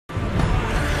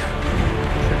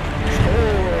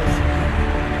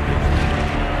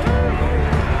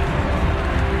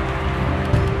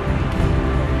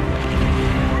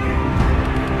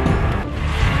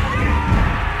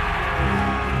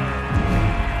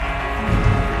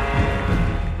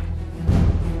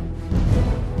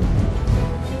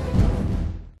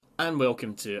And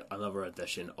welcome to another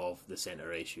edition of the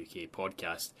CentreIce UK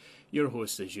Podcast. Your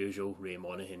host as usual, Raymond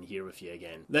Monaghan, here with you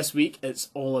again. This week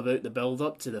it's all about the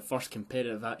build-up to the first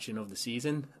competitive action of the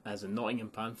season, as the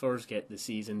Nottingham Panthers get the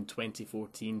season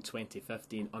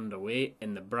 2014-2015 underway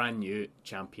in the brand new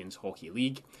Champions Hockey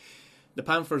League. The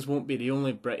Panthers won't be the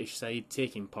only British side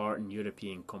taking part in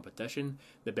European competition.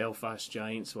 The Belfast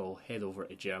Giants will head over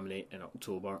to Germany in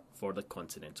October for the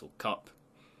Continental Cup.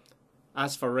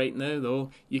 As for right now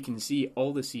though, you can see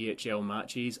all the CHL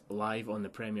matches live on the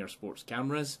Premier Sports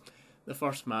cameras. The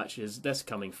first match is this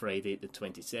coming Friday the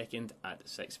 22nd at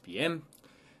 6pm.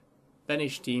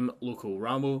 Finnish team Lukko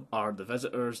Raumalla are the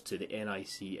visitors to the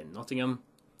NIC in Nottingham.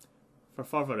 For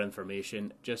further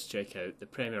information, just check out the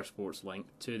Premier Sports link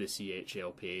to the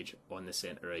CHL page on the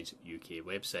CentreIce UK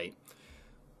website.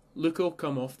 Lukko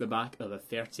come off the back of a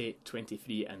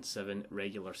 30-23-7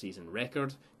 regular season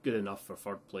record, good enough for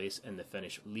third place in the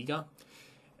Finnish Liga.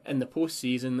 In the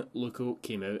post-season, Lukko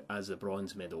came out as the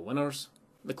bronze medal winners.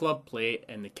 The club play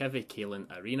in the Kivikkalen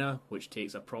Arena, which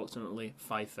takes approximately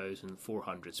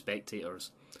 5,400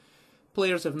 spectators.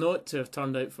 Players of note to have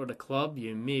turned out for the club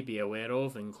you may be aware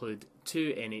of include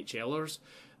two NHLers,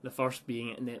 the first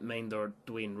being netminder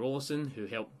Dwayne Rollison, who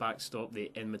helped backstop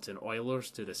the Edmonton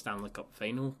Oilers to the Stanley Cup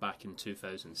final back in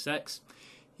 2006.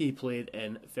 He played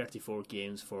in 34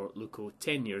 games for Lukko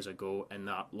 10 years ago in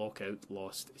that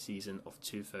lockout-lost season of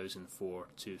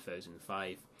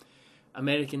 2004-2005.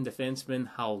 American defenseman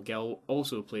Hal Gill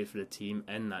also played for the team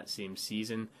in that same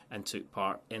season and took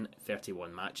part in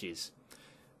 31 matches.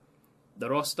 The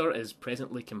roster is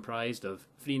presently comprised of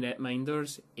 3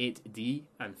 netminders, 8D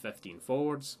and 15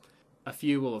 forwards. A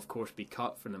few will of course be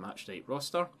cut from the matchnight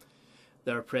roster.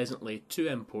 There are presently 2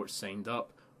 imports signed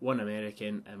up, 1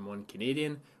 American and 1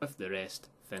 Canadian, with the rest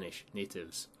Finnish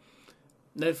natives.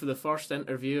 Now for the first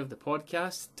interview of the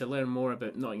podcast, to learn more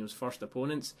about Nottingham's first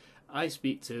opponents, I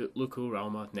speak to Lukko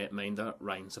Raumalla netminder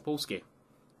Ryan Zapolski.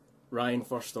 Ryan,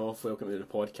 first off, welcome to the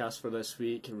podcast for this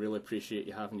week. I really appreciate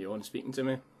you having you on speaking to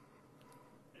me.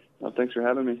 Well, thanks for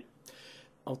having me.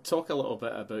 I'll talk a little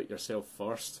bit about yourself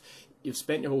first. You've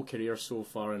spent your whole career so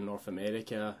far in North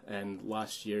America, and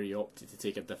last year you opted to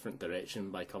take a different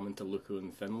direction by coming to Lukko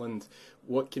in Finland.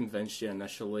 What convinced you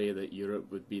initially that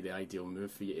Europe would be the ideal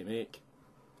move for you to make?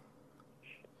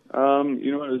 It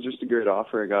was just a great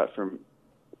offer I got from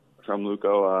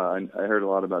Lukko. I heard a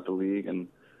lot about the league, and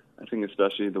I think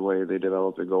especially the way they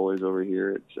develop their goalies over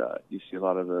here. It's you see a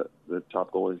lot of the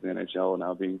top goalies in the NHL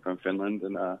now being from Finland,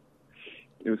 and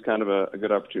it was kind of a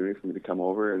good opportunity for me to come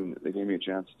over, and they gave me a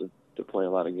chance to play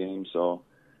a lot of games. So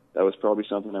that was probably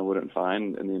something I wouldn't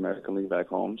find in the American League back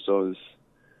home. So it was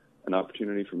an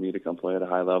opportunity for me to come play at a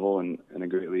high level in a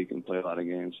great league and play a lot of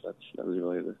games. That was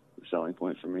really the selling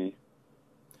point for me.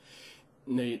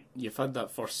 Now, you've had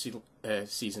that first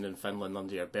season in Finland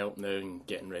under your belt now and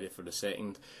getting ready for the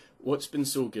second. What's been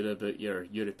so good about your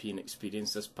European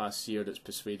experience this past year that's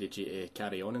persuaded you to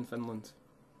carry on in Finland?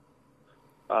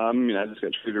 I just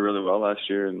got treated really well last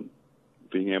year, and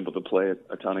being able to play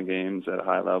a ton of games at a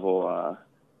high level.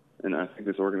 And I think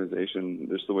this organization,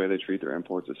 just the way they treat their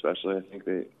imports especially, I think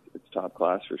it's top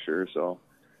class for sure. So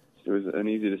it was an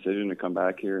easy decision to come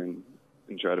back here and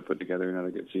try to put together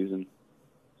another good season.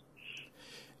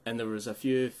 And there was a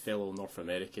few fellow North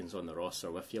Americans on the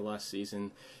roster with you last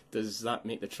season. Does that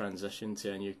make the transition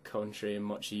to a new country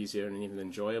much easier and even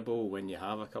enjoyable when you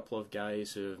have a couple of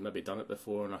guys who have maybe done it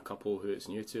before and a couple who it's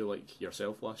new to, like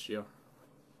yourself last year?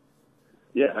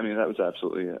 Yeah, that was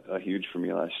absolutely a huge for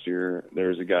me last year. There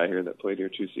was a guy here that played here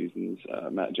 2 seasons,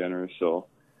 Matt Jenner. So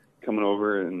coming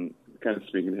over and kind of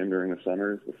speaking to him during the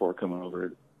summer before coming over,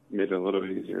 it made it a little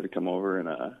bit easier to come over. And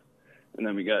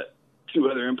then we got 2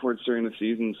 other imports during the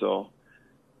season, so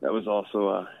that was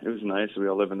also it was nice. We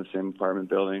all live in the same apartment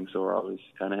building, so we're always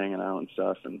kind of hanging out and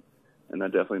stuff, and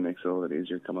that definitely makes it a little bit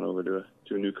easier coming over to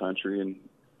a new country and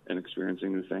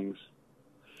experiencing new things.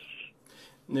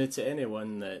 Now, to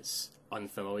anyone that's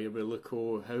unfamiliar with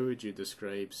Lukko, how would you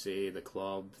describe, say, the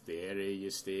club, the area you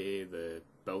stay, the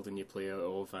building you play out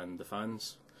of, and the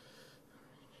fans?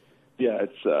 Yeah,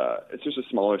 it's just a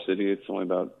smaller city. It's only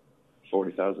about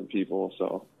 40,000 people,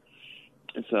 so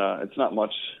it's not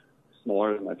much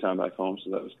smaller than my town back home,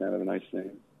 so that was kind of a nice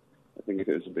thing. I think if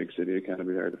it was a big city, it'd kind of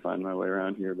be hard to find my way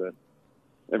around here, but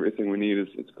everything we need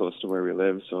it's close to where we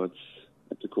live, so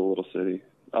it's a cool little city.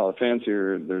 The fans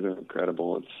here, they're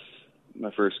incredible. It's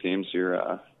my first games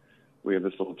here. We have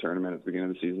this little tournament at the beginning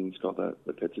of the season. It's called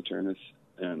the Pizza Tournament,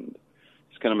 and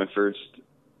it's kind of my first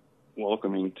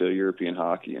welcoming to European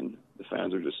hockey, and the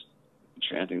fans are just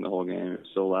chanting the whole game.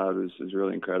 It's so loud. It's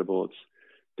really incredible. It's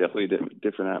definitely a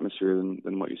different atmosphere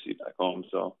than what you see back home.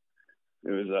 So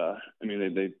it was I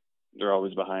mean they're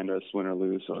always behind us, win or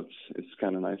lose, so it's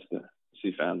kind of nice to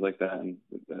see fans like that, and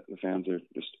the fans are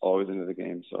just always into the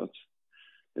game. So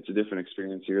it's a different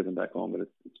experience here than back home, but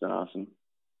it's been awesome.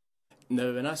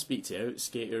 Now, when I speak to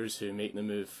outskaters who make the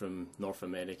move from North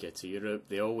America to Europe,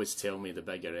 they always tell me the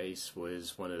bigger ice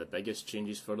was one of the biggest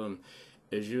changes for them.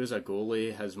 As you as a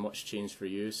goalie, has much changed for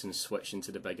you since switching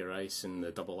to the bigger ice and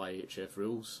the double IHF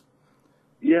rules?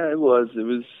 Yeah, it was.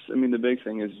 I mean, the big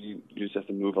thing is you just have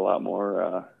to move a lot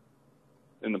more,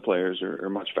 and the players are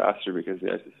much faster because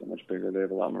the ice is so much bigger. They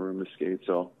have a lot more room to skate.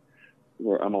 So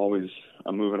I'm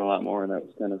moving a lot more, and that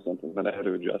was kind of something that I had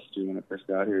to adjust to when I first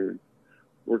got here.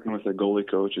 Working with a goalie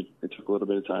coach, it took a little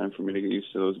bit of time for me to get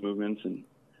used to those movements, and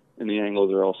the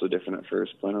angles are also different at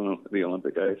first. Playing on the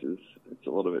Olympic ice it's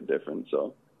a little bit different.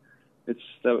 So that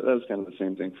was kind of the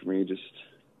same thing for me. Just,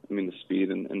 I mean, the speed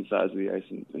and size of the ice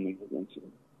and the movements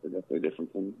are definitely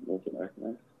different from North American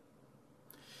ice.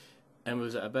 And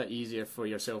was it a bit easier for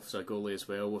yourself as a goalie as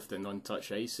well with the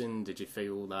non-touch icing? Did you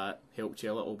feel that helped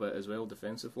you a little bit as well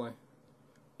defensively?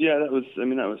 Yeah, that was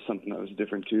something that was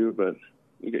different too, but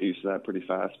we get used to that pretty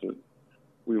fast. But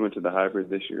we went to the hybrid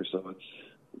this year, so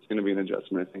it's going to be an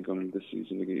adjustment, I think, going into this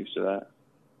season to get used to that.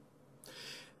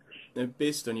 Now,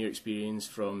 based on your experience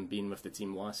from being with the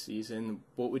team last season,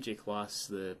 what would you class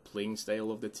the playing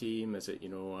style of the team? Is it,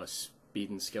 a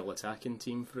speed and skill attacking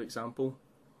team, for example?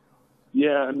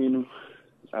 Yeah, I mean,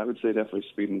 I would say definitely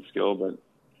speed and skill, but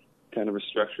kind of a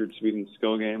structured speed and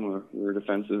skill game. We're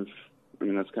defensive. I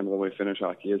mean, that's kind of the way Finnish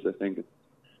hockey is, I think,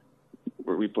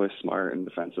 where we play smart and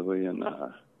defensively, and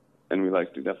we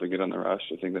like to definitely get on the rush.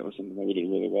 I think that was something that we did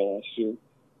really well last year,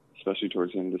 especially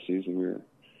towards the end of the season.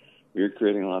 We were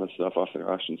creating a lot of stuff off the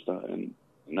rush and stuff, and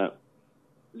that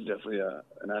is definitely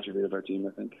an attribute of our team,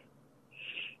 I think.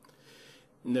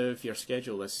 Now, if your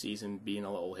schedule this season being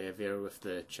a little heavier with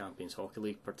the Champions Hockey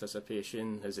League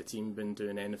participation, has the team been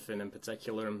doing anything in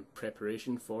particular in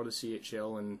preparation for the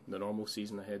CHL and the normal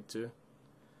season ahead too?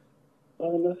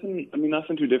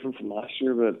 Nothing too different from last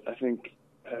year, but I think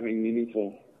having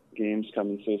meaningful games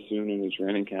coming so soon in the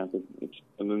training camp, it's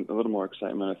a little more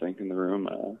excitement, I think, in the room.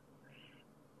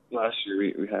 Last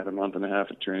year we had a month and a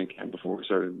half of training camp before we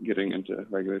started getting into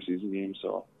regular season games,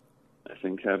 so I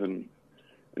think having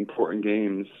important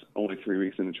games only 3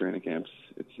 weeks into training camps,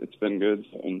 it's been good.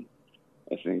 And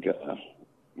I think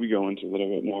we go into a little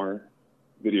bit more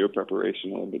video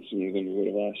preparation a little bit sooner than we would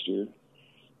have last year.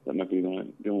 That might be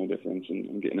the only difference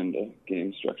in getting into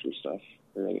game structure stuff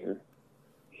earlier.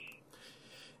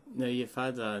 Now, you've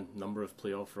had a number of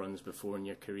playoff runs before in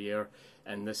your career,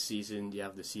 and this season you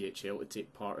have the CHL to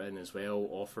take part in as well,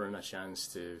 offering a chance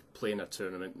to play in a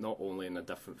tournament not only in a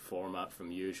different format from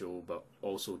usual, but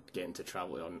also getting to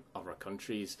travel on other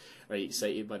countries. Are you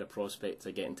excited by the prospect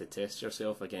of getting to test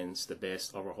yourself against the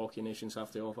best other hockey nations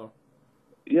have to offer?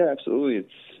 Yeah, absolutely.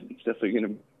 It's definitely going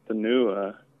to be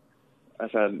new.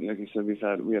 I've had, like you said,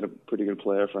 we had a pretty good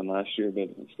playoff run last year, but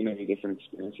it's going to be a different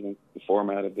experience. I think the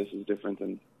format of this is different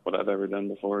than what I've ever done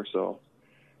before. So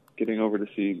getting over to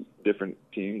see different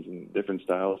teams and different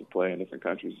styles of play in different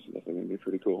countries is definitely going to be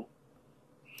pretty cool.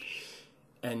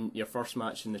 And your first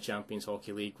match in the Champions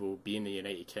Hockey League will be in the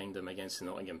United Kingdom against the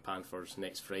Nottingham Panthers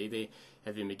next Friday.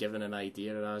 Have you been given an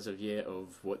idea as of yet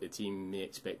of what the team may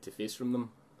expect to face from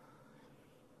them?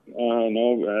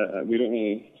 No, we don't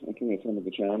really. I think that's one of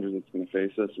the challenges that's going to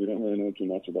face us. We don't really know too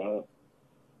much about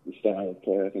the style of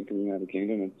play, I think, in the United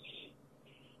Kingdom.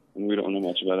 And we don't know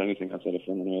much about anything outside of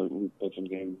Finland. We played some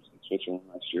games in Switzerland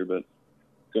last year, but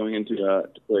going into to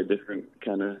play a different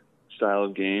kind of style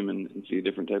of game and see a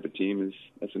different type of team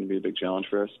that's going to be a big challenge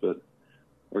for us. But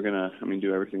we're going to,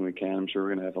 do everything we can. I'm sure we're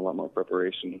going to have a lot more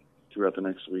preparation throughout the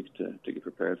next week to get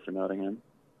prepared for Nottingham.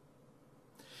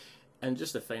 And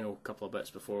just the final couple of bits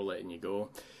before letting you go.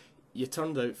 You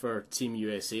turned out for Team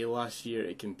USA last year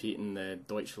to compete in the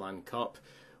Deutschland Cup.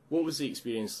 What was the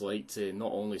experience like to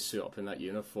not only suit up in that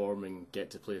uniform and get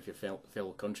to play with your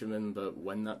fellow countrymen, but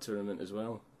win that tournament as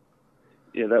well?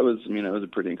 Yeah, that was a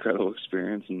pretty incredible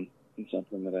experience and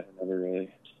something that I never really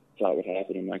thought would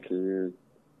happen in my career.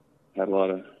 Had a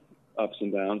lot of ups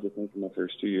and downs, I think, in my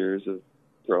first 2 years of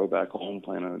pro back home,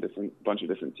 playing on a bunch of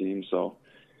different teams. So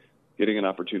getting an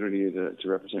opportunity to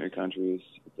represent your country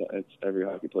it's every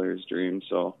hockey player's dream.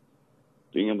 So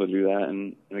being able to do that,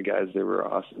 and the guys, they were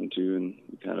awesome too, and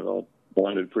we kind of all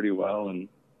bonded pretty well, and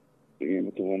being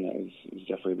able to win that was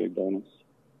definitely a big bonus.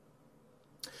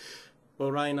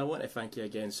 Well, Ryan, I want to thank you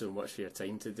again so much for your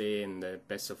time today, and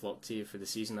best of luck to you for the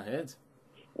season ahead.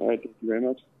 All right, thank you very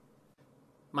much.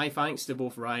 My thanks to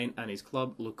both Ryan and his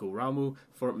club, Lukko,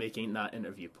 for making that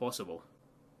interview possible.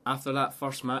 After that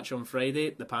first match on Friday,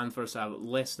 the Panthers have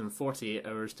less than 48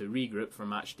 hours to regroup for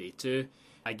match day 2,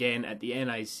 again at the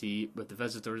NIC with the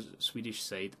visitors' Swedish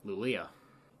side Lulea.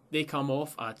 They come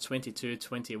off a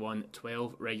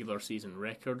 22-21-12 regular season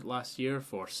record last year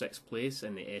for 6th place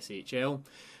in the SHL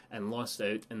and lost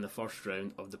out in the first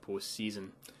round of the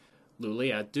post-season.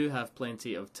 Lulea do have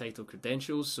plenty of title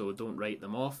credentials, so don't write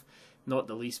them off, not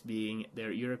the least being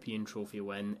their European trophy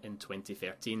win in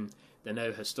 2013, the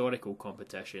now historical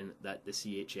competition that the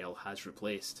CHL has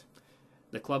replaced.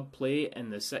 The club play in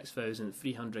the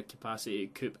 6,300 capacity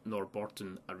CIUK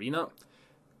Norrbotten Arena.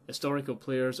 Historical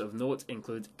players of note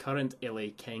include current LA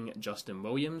King Justin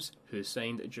Williams, who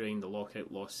signed during the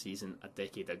lockout loss season a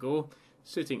decade ago,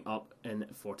 suiting up in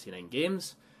 49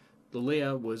 games.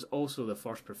 Lulea was also the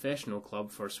first professional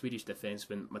club for Swedish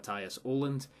defenceman Mattias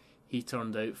Åhlund. He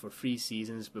turned out for 3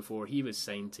 seasons before he was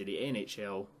signed to the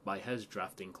NHL by his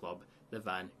drafting club, the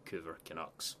Vancouver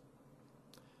Canucks.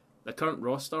 The current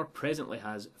roster presently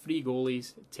has 3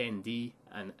 goalies, 10 D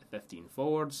and 15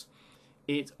 forwards.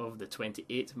 8 of the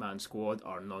 28-man squad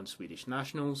are non-Swedish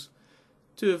nationals.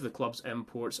 2 of the club's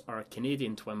imports are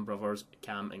Canadian twin brothers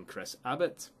Cam and Chris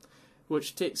Abbott,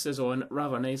 which takes us on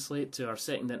rather nicely to our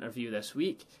second interview this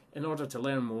week. In order to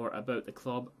learn more about the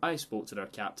club, I spoke to their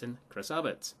captain, Chris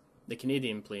Abbott. The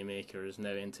Canadian playmaker is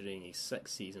now entering his 6th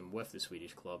season with the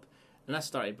Swedish club, and I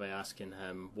started by asking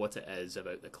him what it is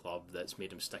about the club that's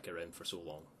made him stick around for so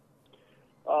long.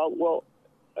 Well,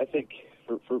 I think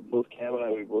for both Cam and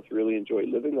I, we both really enjoy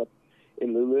living up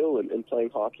in Lulea and playing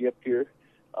hockey up here.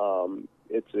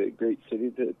 It's a great city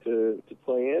to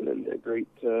play in and a great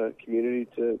community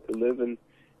to live and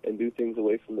do things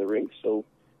away from the rink. So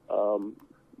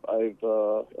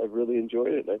I've really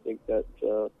enjoyed it. I think that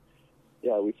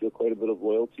we feel quite a bit of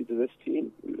loyalty to this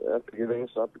team after giving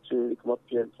us an opportunity to come up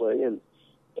here and play. And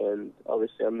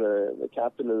obviously I'm the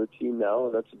captain of the team now,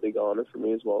 and that's a big honor for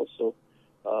me as well. So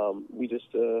we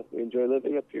enjoy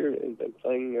living up here and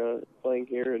playing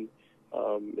here, and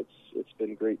it's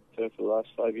been great for the last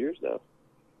 5 years now.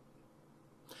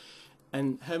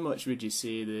 And how much would you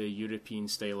say the European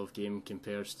style of game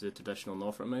compares to the traditional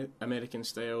North American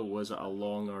style? Was it a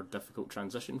long or difficult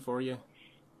transition for you?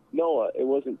 No, it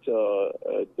wasn't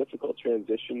a difficult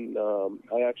transition.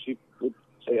 I actually would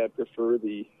say I prefer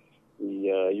the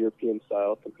European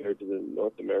style compared to the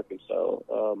North American style.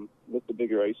 With the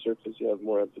bigger ice surface, you have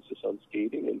more emphasis on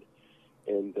skating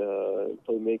and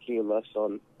playmaking and less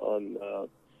on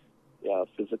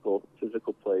physical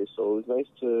play. So it was nice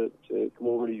to come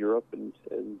over to Europe and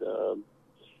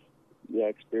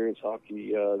experience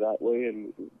hockey that way,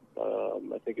 and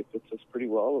I think it fits us pretty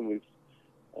well, and we've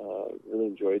really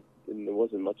enjoyed, and there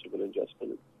wasn't much of an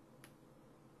adjustment.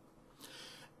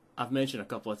 I've mentioned a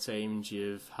couple of times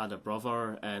you've had a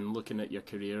brother, and looking at your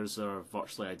careers are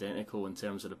virtually identical in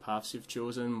terms of the paths you've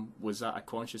chosen. Was that a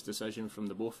conscious decision from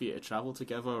the both of you to travel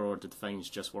together, or did things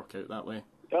just work out that way?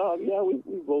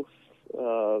 We both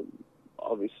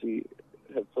obviously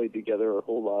have played together our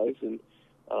whole lives, and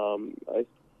I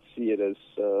see it as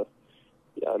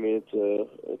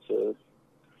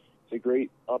it's a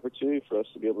great opportunity for us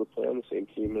to be able to play on the same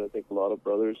team, and I think a lot of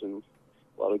brothers and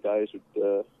a lot of guys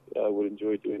would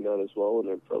enjoy doing that as well, and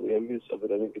they're probably envious of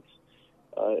it. I think it's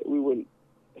we wouldn't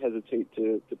hesitate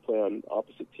to play on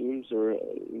opposite teams or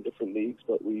in different leagues,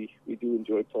 but we do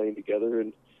enjoy playing together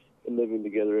and living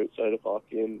together outside of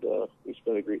hockey, and we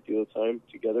spend a great deal of time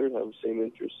together and have the same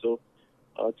interests. So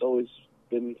it's always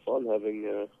been fun having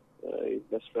a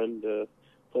best friend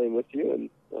playing with you, and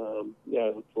I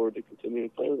look forward to continuing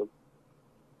to play with him.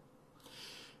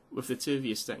 With the two of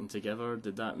you sticking together,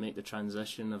 did that make the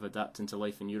transition of adapting to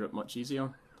life in Europe much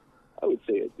easier? I would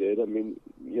say it did. I mean,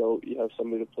 you have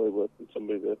somebody to play with and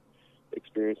somebody to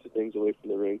experience the things away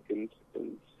from the rink and have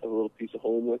a little piece of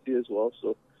home with you as well.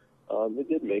 So it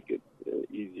did make it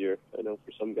easier. I know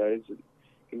for some guys it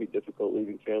can be difficult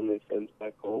leaving family and friends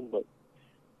back home, but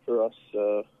for us,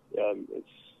 it's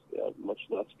much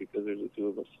less because there's the two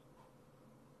of us.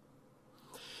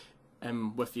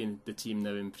 With the team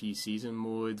now in pre-season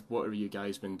mode, what have you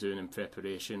guys been doing in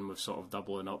preparation with sort of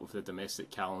doubling up with the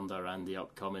domestic calendar and the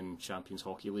upcoming Champions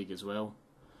Hockey League as well?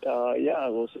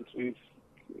 Since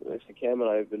Cam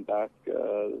and I have been back,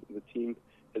 the team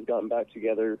has gotten back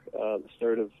together the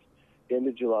end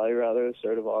of July, the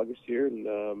start of August here, and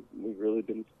we've really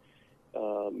been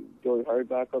going hard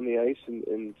back on the ice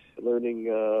and learning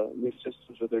new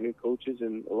systems with our new coaches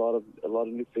and a lot of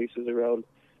new faces around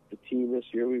the team this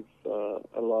year. We've had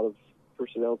a lot of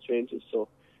personnel changes, so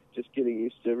just getting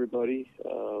used to everybody,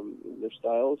 their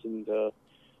styles, and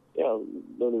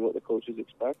learning what the coaches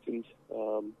expect. And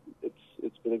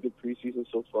it's been a good preseason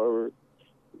so far. We're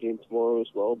game tomorrow as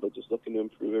well, but just looking to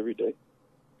improve every day.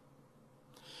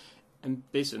 And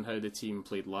based on how the team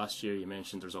played last year, you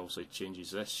mentioned there's obviously changes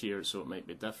this year, so it might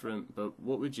be different. But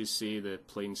what would you say the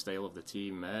playing style of the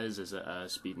team is? Is it a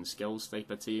speed and skills type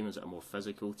of team? Is it a more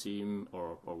physical team,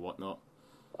 or whatnot?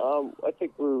 I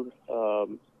think we're,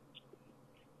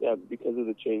 because of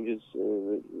the changes,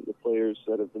 the players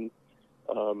that have been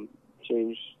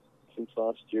changed since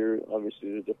last year,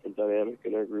 obviously there's a different dynamic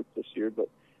in our group this year, but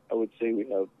I would say we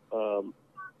have a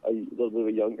little bit of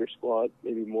a younger squad,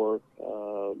 maybe more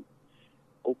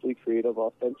hopefully creative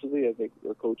offensively. I think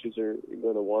our coaches are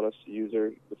going to want us to use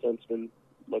our defensemen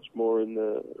much more in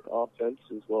the offense,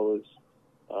 as well as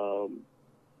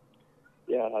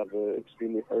have an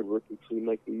extremely hard-working team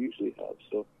like we usually have.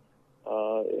 So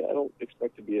I don't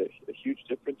expect to be a huge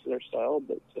difference in our style,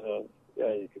 but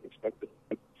you can expect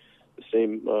the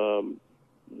same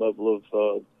level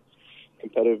of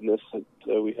competitiveness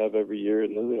that we have every year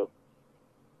in Lulea.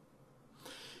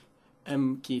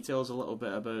 Can you tell us a little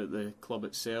bit about the club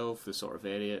itself, the sort of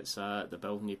area it's at, the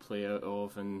building you play out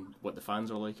of, and what the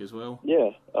fans are like as well? Yeah.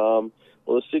 Well,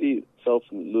 the city itself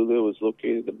in Lulea was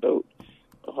located about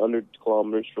 100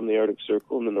 kilometers from the Arctic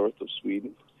Circle in the north of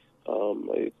Sweden.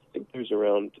 I think there's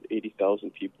around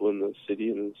 80,000 people in the city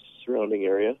and the surrounding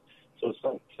area. So it's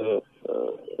not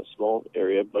a small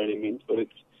area by any means, but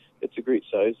it's a great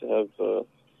size to have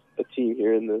a team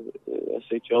here in the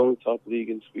SHL, the top league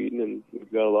in Sweden, and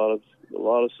we've got a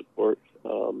lot of support.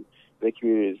 The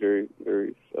community is very,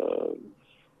 very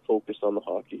focused on the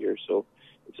hockey here, so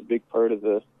it's a big part of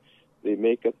the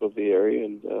makeup of the area.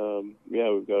 And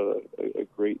we've got a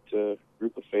great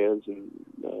group of fans, and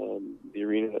the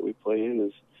arena that we play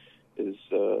in is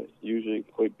usually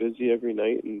quite busy every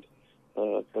night, and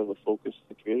kind of a focus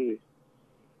of the community.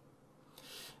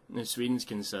 Now, Sweden's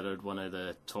considered one of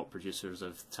the top producers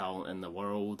of talent in the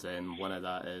world, and one of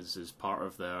that is part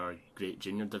of their great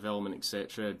junior development,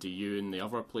 etc. Do you and the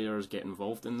other players get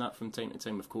involved in that from time to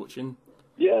time with coaching?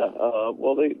 Yeah,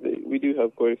 well, we do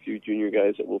have quite a few junior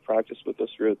guys that will practice with us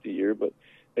throughout the year, but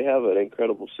they have an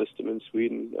incredible system in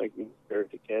Sweden. I can compare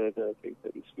it to Canada. I think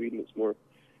that in Sweden it's more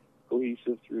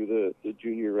cohesive through the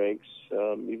junior ranks,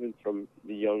 even from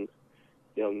the young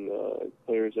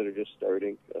players that are just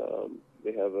starting.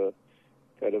 They have a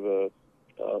kind of a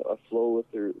flow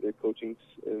with their coaching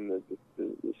and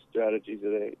the strategies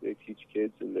that they teach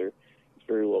kids, and it's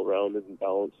very well rounded and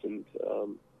balanced and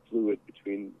fluid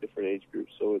between different age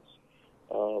groups. So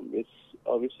it's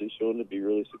obviously shown to be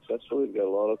really successful. They've got a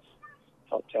lot of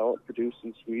top talent produced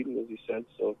in Sweden, as you said.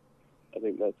 So I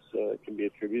think that's can be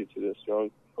attributed to the strong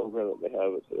program that they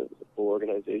have as a full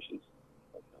organization.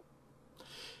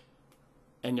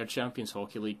 And your Champions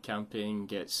Hockey League campaign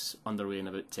gets underway in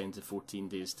about 10 to 14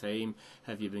 days' time.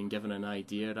 Have you been given an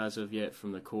idea as of yet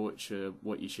from the coach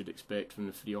what you should expect from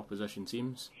the three opposition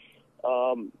teams?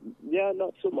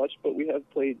 Not so much, but we have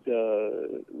played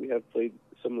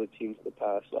some of the teams in the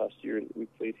past. Last year we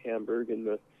played Hamburg in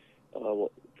the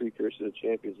precursor to the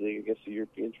Champions League against the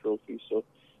European Trophy. So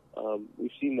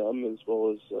we've seen them, as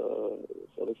well as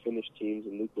other Finnish teams,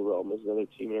 and Lulea is another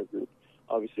team in our group.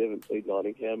 Obviously, I haven't played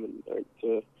Nottingham and aren't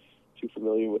too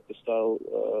familiar with the style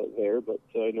there, but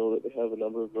I know that they have a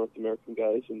number of North American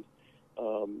guys, and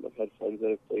I've had friends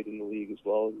that have played in the league as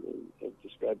well and have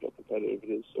described how competitive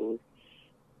it is. So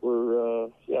we're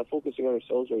focusing on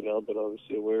ourselves right now, but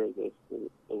obviously aware of the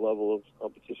level of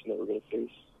competition that we're going to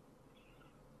face.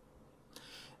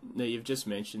 Now, you've just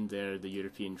mentioned there the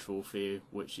European Trophy,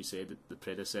 which you said the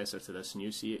predecessor to this new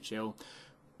CHL.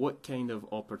 What kind of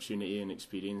opportunity and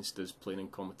experience does playing in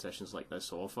competitions like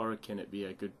this offer? Can it be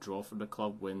a good draw for the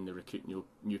club when they recruit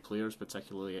new players,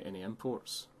 particularly any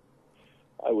imports?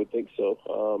 I would think so.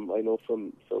 I know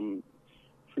from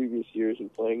previous years in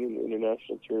playing in the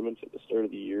international tournaments at the start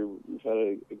of the year, we've had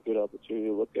a good opportunity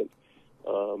to look at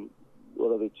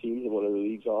what other teams and what other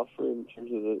leagues offer in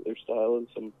terms of their style and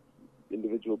some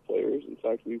individual players. In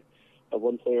fact, we have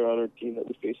one player on our team that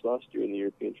we faced last year in the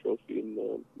European Trophy, and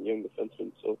young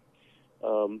defenseman. So,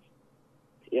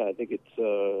 I think it's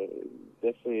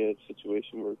definitely a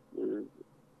situation where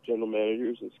general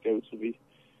managers and scouts will be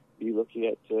looking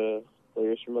at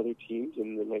players from other teams,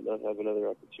 and they might not have another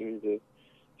opportunity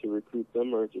to recruit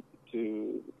them or to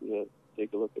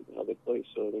take a look at how they play.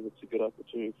 So I think it's a good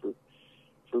opportunity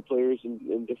for players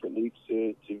in different leagues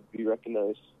to be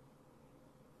recognized.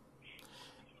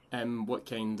 What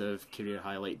kind of career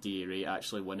highlight do you rate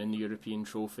actually winning the European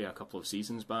Trophy a couple of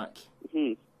seasons back?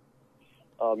 Mm-hmm.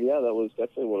 That was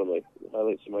definitely one of my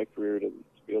highlights of my career, to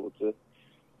be able to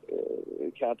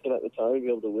captain at the time, be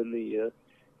able to win the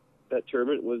that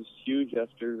tournament was huge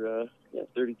after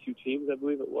 32 teams, I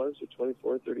believe it was, or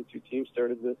 24, 32 teams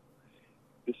started the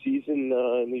season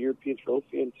in the European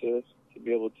Trophy, and to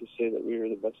be able to say that we were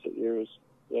the best that year was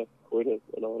quite an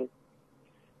honor.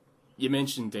 You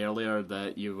mentioned earlier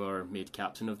that you were made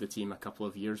captain of the team a couple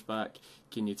of years back.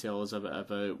 Can you tell us a bit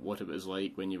about what it was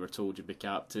like when you were told you'd be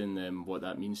captain and what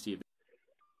that means to you?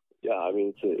 Yeah, I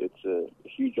mean, it's a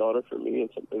huge honor for me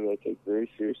and something that I take very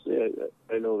seriously.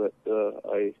 I know that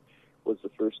I was the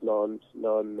first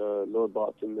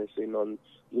non-Norrbotten, they say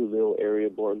non-Lulea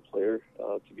area-born player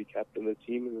to be captain of the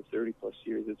team in the 30-plus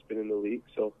years it's been in the league.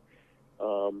 So,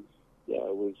 it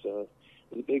was a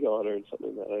big honor and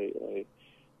something that I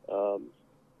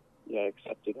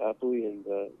accepted happily and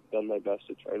done my best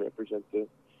to try and represent the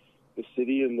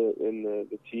city and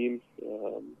the team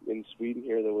in Sweden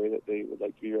here the way that they would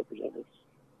like to be represented.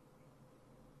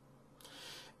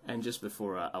 And just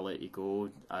before I let you go,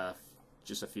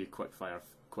 just a few quick-fire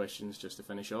questions just to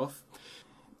finish off.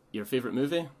 Your favourite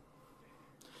movie?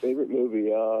 Favorite movie,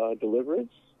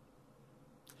 Deliverance.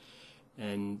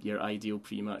 And your ideal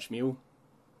pre-match meal?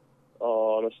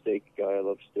 Oh, I'm a steak guy. I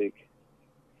love steak.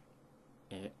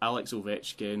 Alex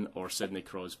Ovechkin or Sidney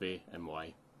Crosby, and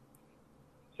why?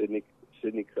 Sidney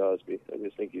Crosby. I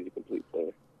just think he's a complete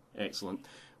player. Excellent.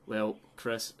 Well,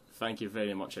 Chris, thank you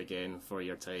very much again for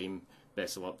your time.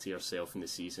 Best of luck to yourself in the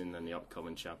season and the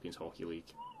upcoming Champions Hockey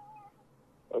League.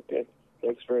 Okay.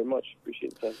 Thanks very much.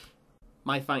 Appreciate the time.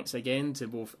 My thanks again to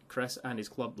both Chris and his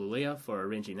club Lulea for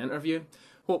arranging the interview.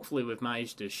 Hopefully we've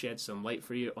managed to shed some light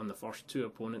for you on the first two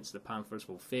opponents the Panthers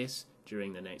will face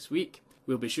during the next week.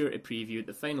 We'll be sure to preview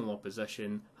the final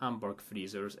opposition, Hamburg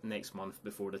Freezers, next month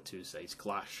before the two sides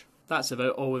clash. That's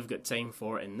about all we've got time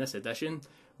for in this edition.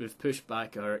 We've pushed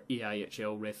back our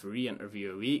EIHL referee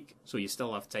interview a week, so you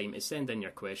still have time to send in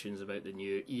your questions about the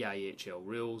new EIHL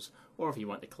rules, or if you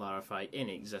want to clarify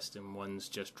any existing ones,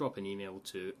 just drop an email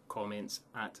to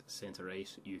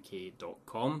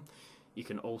comments@CentreIceUK.com. You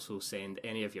can also send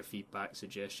any of your feedback,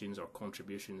 suggestions or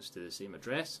contributions to the same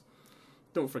address.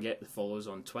 Don't forget to follow us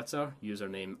on Twitter,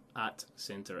 username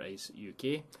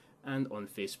 @CentreIceUK, and on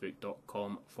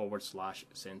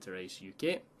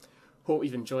Facebook.com/CentreIceUK. Hope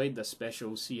you've enjoyed this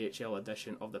special CHL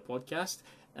edition of the podcast,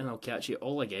 and I'll catch you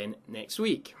all again next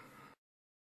week.